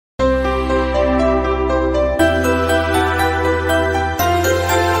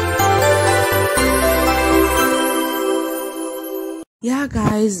Yeah,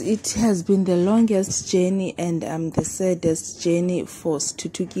 guys, it has been the longest journey and the saddest journey for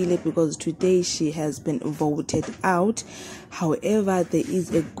S'22kile, because today she has been voted out. However, there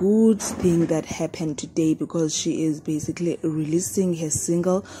is a good thing that happened today, because she is basically releasing her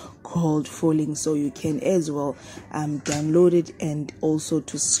single called Falling, so you can as well download it and also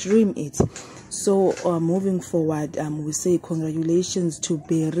to stream it. So moving forward, we say congratulations to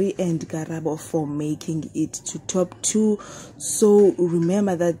Berry and Karabo for making it to top 2. So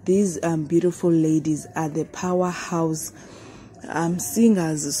remember that these beautiful ladies are the powerhouse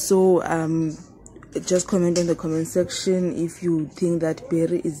singers. So just comment in the comment section if you think that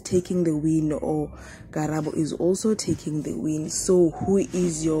Berry is taking the win or Karabo is also taking the win. So who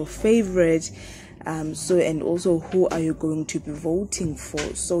is your favorite? And also who are you going to be voting for?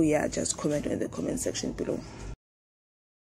 So yeah, just comment in the comment section below.